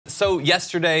So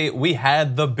yesterday we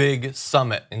had the big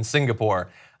summit in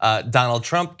Singapore. Donald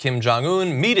Trump, Kim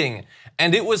Jong-un meeting,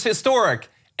 and it was historic,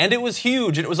 and it was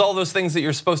huge, and it was all those things that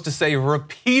you're supposed to say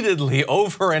repeatedly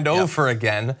over and over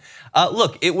again.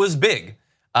 Look, it was big.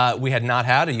 We had not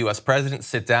had a US president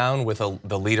sit down with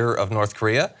the leader of North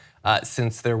Korea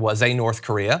since there was a North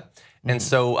Korea. And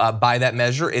so by that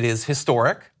measure, it is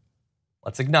historic.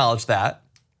 Let's acknowledge that.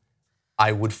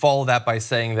 I would follow that by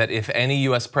saying that if any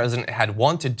US president had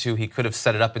wanted to, he could have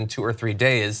set it up in 2 or 3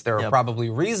 days. There are probably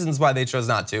reasons why they chose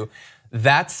not to.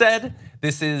 That said,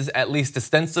 this is at least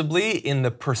ostensibly in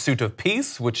the pursuit of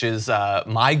peace, which is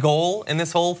my goal in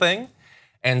this whole thing.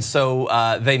 And so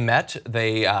they met,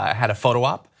 they had a photo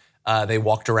op, they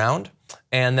walked around,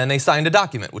 and then they signed a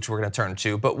document, which we're gonna turn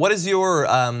to. But what is your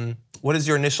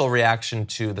initial reaction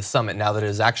to the summit now that it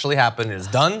has actually happened, it is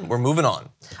done, we're moving on?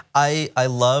 I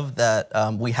love that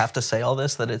we have to say all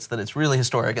this, that it's really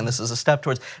historic, and this is a step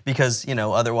towards, because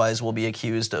otherwise we'll be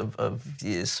accused of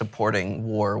supporting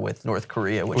war with North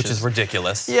Korea, which is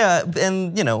ridiculous. Yeah,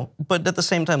 and but at the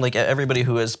same time, like everybody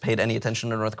who has paid any attention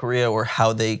to North Korea or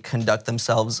how they conduct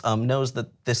themselves knows that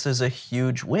this is a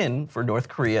huge win for North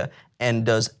Korea and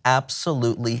does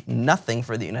absolutely nothing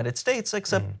for the United States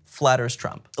except flatters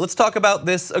Trump. Let's talk about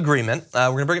this agreement.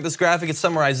 We're gonna bring up this graphic. It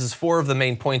summarizes 4 of the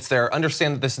main points there.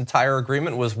 Understand that this entire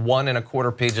agreement was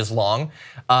 1¼ pages long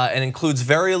and includes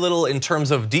very little in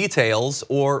terms of details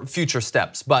or future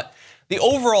steps. But the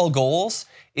overall goals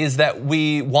is that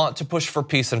we want to push for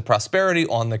peace and prosperity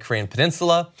on the Korean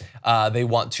Peninsula. They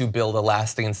want to build a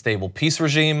lasting and stable peace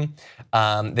regime.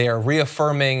 They are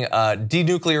reaffirming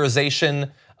denuclearization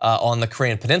on the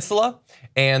Korean Peninsula,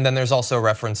 and then there's also a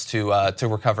reference to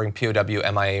recovering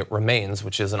POW MIA remains,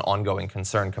 which is an ongoing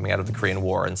concern coming out of the Korean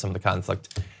War and some of the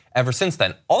conflict ever since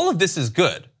then. All of this is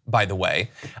good, by the way.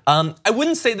 I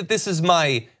wouldn't say that this is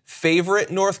my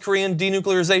favorite North Korean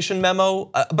denuclearization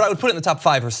memo, but I would put it in the top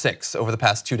 5 or 6 over the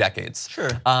past 2 decades. Sure.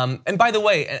 And by the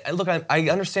way, look, I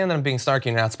understand that I'm being snarky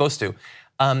and you're not supposed to.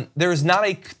 There is not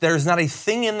a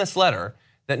thing in this letter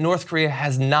that North Korea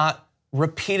has not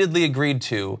repeatedly agreed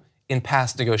to in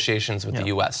past negotiations with the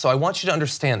US. So I want you to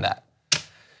understand that.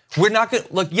 We're not gonna,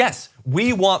 look, yes,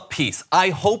 we want peace. I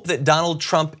hope that Donald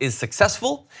Trump is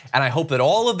successful, and I hope that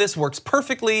all of this works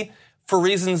perfectly for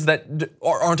reasons that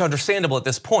aren't understandable at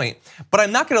this point. But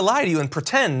I'm not gonna lie to you and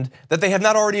pretend that they have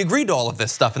not already agreed to all of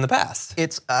this stuff in the past.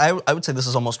 I would say this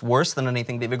is almost worse than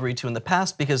anything they've agreed to in the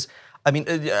past, because I mean,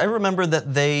 I remember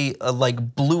that they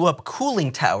like blew up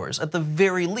cooling towers at the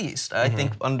very least. I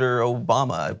think under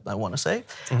Obama, I want to say,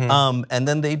 and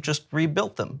then they just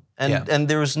rebuilt them. And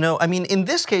there was no, I mean, in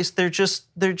this case, they're just.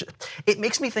 It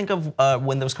makes me think of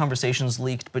when those conversations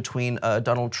leaked between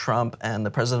Donald Trump and the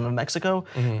president of Mexico,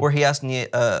 where he asked,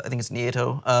 I think it's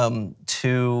Nieto,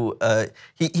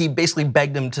 he basically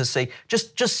begged him to say,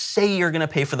 just say you're going to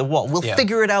pay for the wall. We'll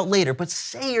figure it out later, but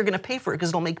say you're going to pay for it because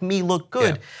it'll make me look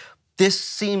good. This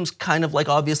seems kind of like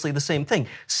obviously the same thing.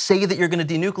 Say that you're going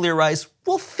to denuclearize.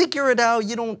 We'll figure it out.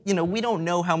 We don't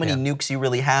know how many nukes you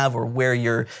really have, or where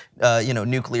your,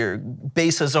 nuclear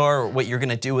bases are, or what you're going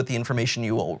to do with the information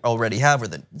you already have, or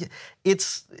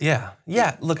it's.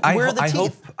 Look,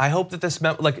 I hope that this,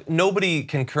 like, nobody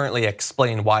can currently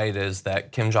explain why it is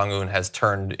that Kim Jong-un has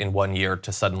turned in 1 year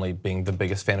to suddenly being the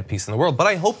biggest fan of peace in the world. But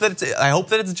I hope that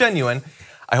it's genuine.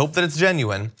 I hope that it's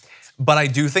genuine. But I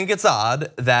do think it's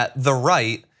odd that the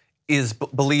right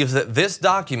believes that this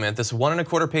document, this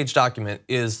 1¼ page document,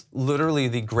 is literally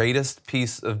the greatest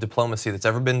piece of diplomacy that's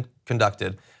ever been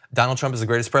conducted. Donald Trump is the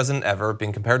greatest president ever,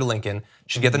 being compared to Lincoln,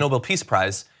 should get the Nobel Peace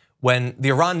Prize, when the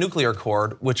Iran nuclear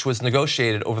accord, which was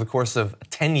negotiated over the course of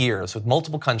 10 years with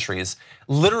multiple countries,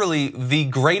 literally the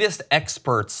greatest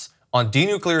experts on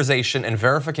denuclearization and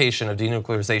verification of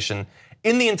denuclearization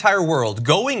in the entire world,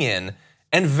 going in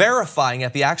and verifying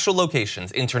at the actual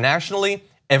locations internationally.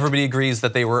 Everybody agrees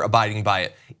that they were abiding by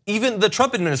it. Even the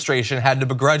Trump administration had to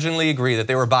begrudgingly agree that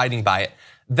they were abiding by it.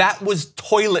 That was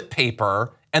toilet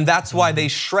paper, and that's why they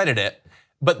shredded it.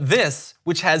 But this,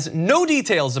 which has no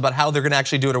details about how they're gonna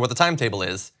actually do it or what the timetable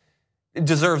is, it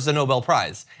deserves a Nobel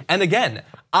Prize. And again,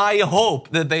 I hope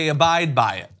that they abide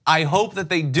by it. I hope that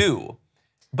they do.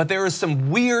 But there is some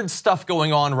weird stuff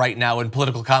going on right now in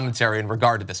political commentary in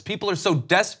regard to this. People are so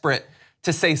desperate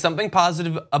to say something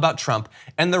positive about Trump,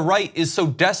 and the right is so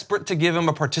desperate to give him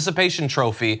a participation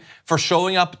trophy for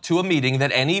showing up to a meeting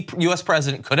that any US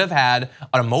president could have had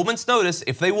on a moment's notice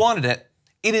if they wanted it.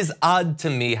 It is odd to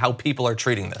me how people are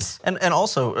treating this. And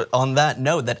also on that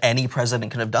note, that any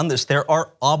president could have done this, there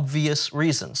are obvious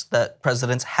reasons that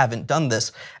presidents haven't done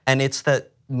this, and it's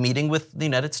that meeting with the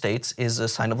United States is a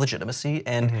sign of legitimacy,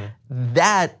 and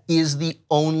that is the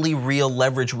only real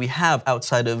leverage we have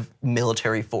outside of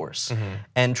military force.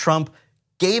 And Trump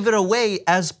gave it away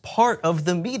as part of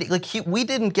the meeting. Like we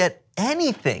didn't get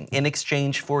anything in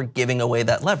exchange for giving away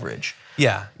that leverage.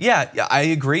 Yeah, I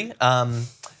agree.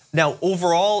 Now,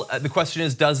 overall, the question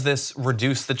is, does this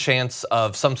reduce the chance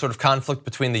of some sort of conflict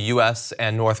between the US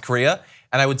and North Korea?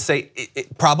 And I would say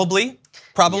probably,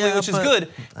 which is good.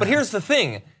 But here's the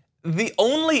thing. The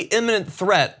only imminent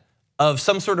threat of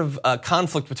some sort of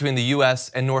conflict between the US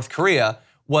and North Korea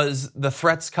was the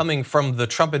threats coming from the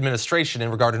Trump administration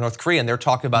in regard to North Korea, and they're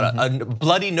talking about a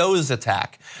bloody nose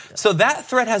attack. So that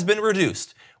threat has been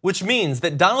reduced, which means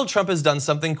that Donald Trump has done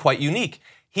something quite unique.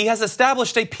 He has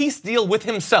established a peace deal with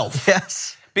himself.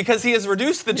 Yes. Because he has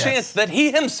reduced the chance that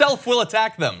he himself will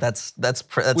attack them. That's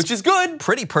which is good.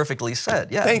 Pretty perfectly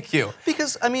said. Yeah. Thank you.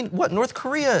 Because I mean, what North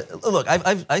Korea? Look,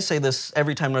 I say this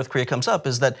every time North Korea comes up,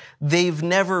 is that they've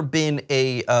never been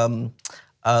a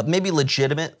maybe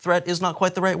legitimate threat is not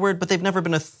quite the right word, but they've never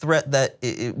been a threat that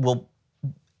it will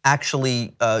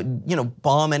actually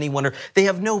bomb anyone, or they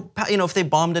have no, if they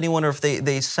bombed anyone or if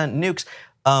they sent nukes,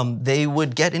 they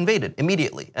would get invaded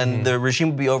immediately, and the regime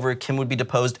would be over. Kim would be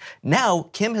deposed. Now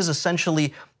Kim has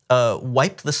essentially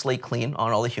wiped the slate clean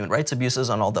on all the human rights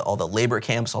abuses, on all the labor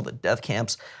camps, all the death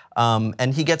camps,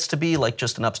 and he gets to be like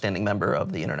just an upstanding member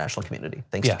of the international community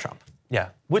thanks to Trump. Yeah,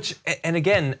 which, and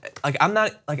again, like I'm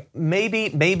not like maybe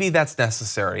that's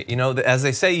necessary. As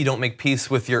they say, you don't make peace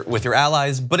with your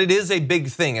allies, but it is a big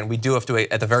thing, and we do have to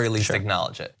at the very least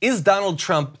acknowledge it. Is Donald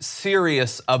Trump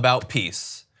serious about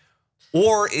peace,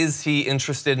 or is he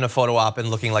interested in a photo op and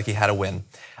looking like he had a win?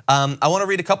 I want to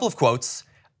read a couple of quotes.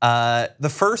 The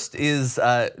first is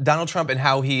Donald Trump and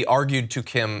how he argued to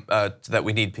Kim that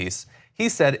we need peace. He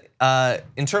said,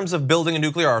 in terms of building a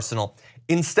nuclear arsenal,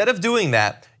 instead of doing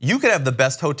that, you could have the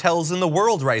best hotels in the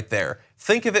world right there.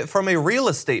 Think of it from a real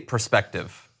estate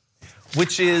perspective,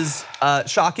 which is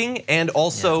shocking and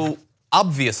also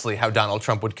obviously how Donald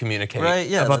Trump would communicate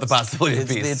about the possibility of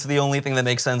peace. It's the only thing that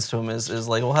makes sense to him is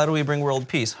like, well, how do we bring world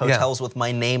peace? Hotels with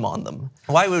my name on them.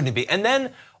 Why wouldn't it be? And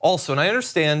then also, and I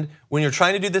understand when you're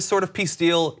trying to do this sort of peace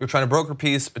deal, you're trying to broker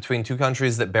peace between two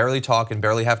countries that barely talk and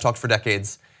barely have talked for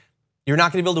decades, you're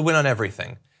not gonna be able to win on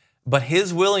everything. But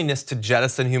his willingness to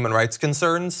jettison human rights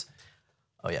concerns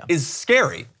is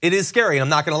scary. It is scary, and I'm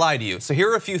not gonna lie to you. So here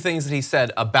are a few things that he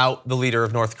said about the leader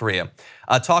of North Korea.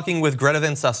 Talking with Greta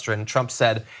Van Susteren, Trump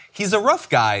said, he's a rough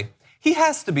guy. He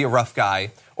has to be a rough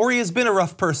guy, or he has been a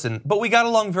rough person, but we got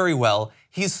along very well.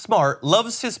 He's smart,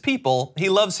 loves his people, he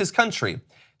loves his country.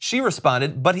 She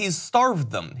responded, but he's starved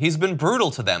them. He's been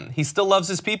brutal to them. He still loves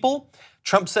his people?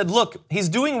 Trump said, look, he's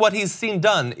doing what he's seen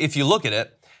done if you look at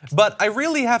it. But I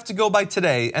really have to go by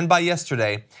today and by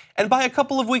yesterday and by a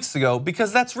couple of weeks ago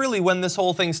because that's really when this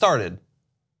whole thing started.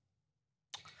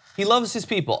 He loves his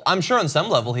people. I'm sure on some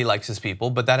level he likes his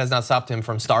people, but that has not stopped him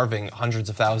from starving hundreds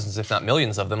of thousands, if not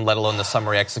millions of them, let alone the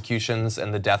summary executions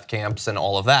and the death camps and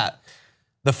all of that.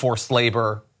 The forced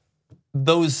labor,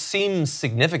 those seem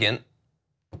significant.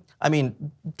 I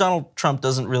mean, Donald Trump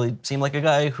doesn't really seem like a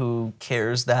guy who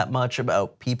cares that much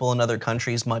about people in other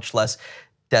countries, much less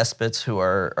despots who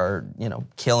are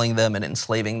killing them and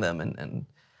enslaving them. And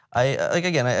I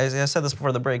said this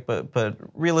before the break, but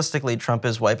realistically, Trump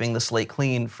is wiping the slate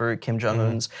clean for Kim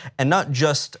Jong-un's, and not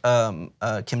just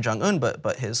Kim Jong-un,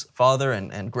 but his father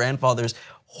and grandfather's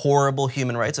horrible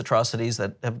human rights atrocities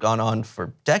that have gone on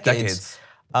for decades.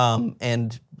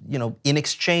 And in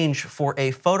exchange for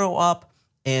a photo op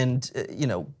and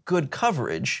good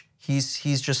coverage,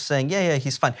 he's just saying, yeah,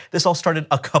 he's fine. This all started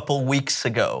a couple weeks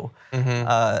ago.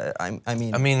 I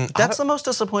mean, that's the most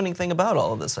disappointing thing about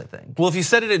all of this, I think. Well, if you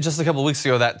said it just a couple weeks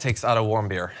ago, that takes Otto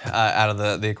Warmbier out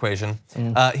of the equation.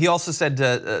 He also said,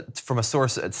 from a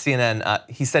source at CNN,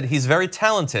 he said he's very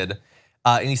talented,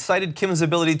 and he cited Kim's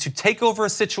ability to take over a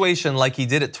situation like he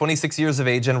did at 26 years of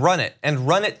age and run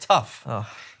it tough.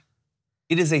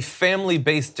 It is a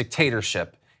family-based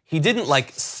dictatorship. He didn't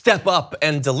step up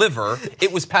and deliver.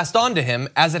 It was passed on to him,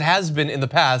 as it has been in the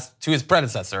past to his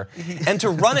predecessor. And to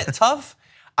run it tough,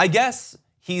 I guess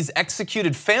he's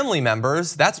executed family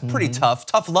members. That's pretty tough.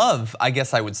 Tough love, I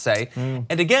guess I would say.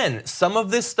 And again, some of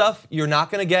this stuff you're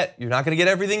not gonna get. You're not gonna get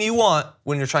everything you want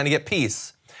when you're trying to get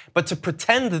peace. But to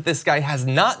pretend that this guy has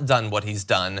not done what he's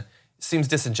done seems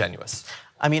disingenuous.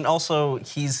 I mean, also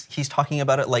he's talking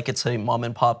about it like it's a mom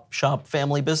and pop shop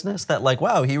family business. That like,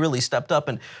 wow, he really stepped up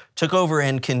and took over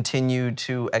and continued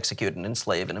to execute and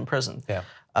enslave and imprison. Yeah.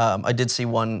 I did see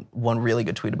one really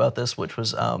good tweet about this, which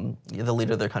was the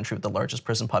leader of their country with the largest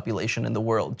prison population in the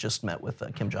world just met with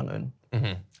Kim Jong-un.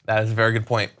 Mm-hmm. That is a very good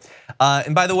point.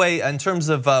 And by the way, in terms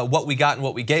of what we got and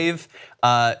what we gave,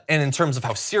 and in terms of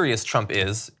how serious Trump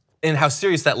is, and how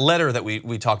serious that letter that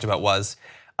we talked about was,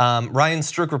 Ryan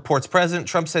Strook reports President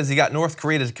Trump says he got North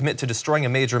Korea to commit to destroying a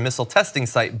major missile testing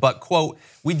site, but quote,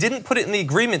 we didn't put it in the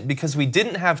agreement because we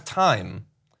didn't have time.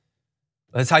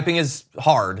 The typing is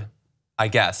hard, I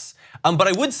guess. But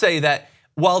I would say that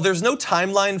while there's no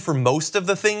timeline for most of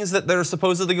the things that are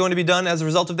supposedly going to be done as a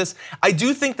result of this, I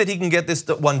do think that he can get this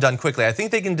one done quickly. I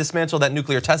think they can dismantle that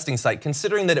nuclear testing site,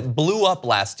 considering that it blew up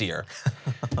last year.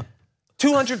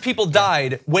 200 people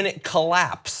died when it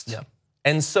collapsed. Yeah.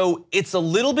 And so it's a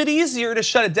little bit easier to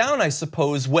shut it down, I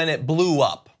suppose, when it blew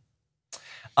up.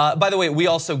 By the way, we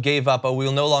also gave up, we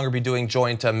will no longer be doing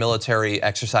joint military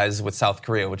exercises with South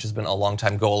Korea, which has been a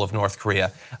long-time goal of North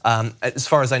Korea. As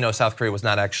far as I know, South Korea was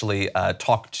not actually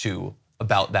talked to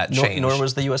about that change. Nor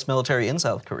was the US military in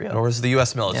South Korea. Nor was the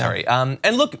US military. Yeah.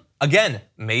 And look, again,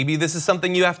 maybe this is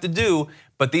something you have to do,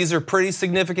 but these are pretty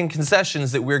significant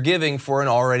concessions that we're giving for an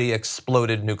already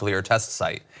exploded nuclear test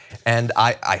site. And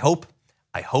I hope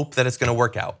that it's gonna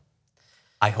work out.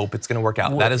 I hope it's gonna work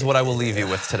out. That is what I will leave you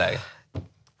with today.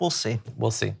 We'll see.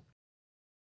 We'll see.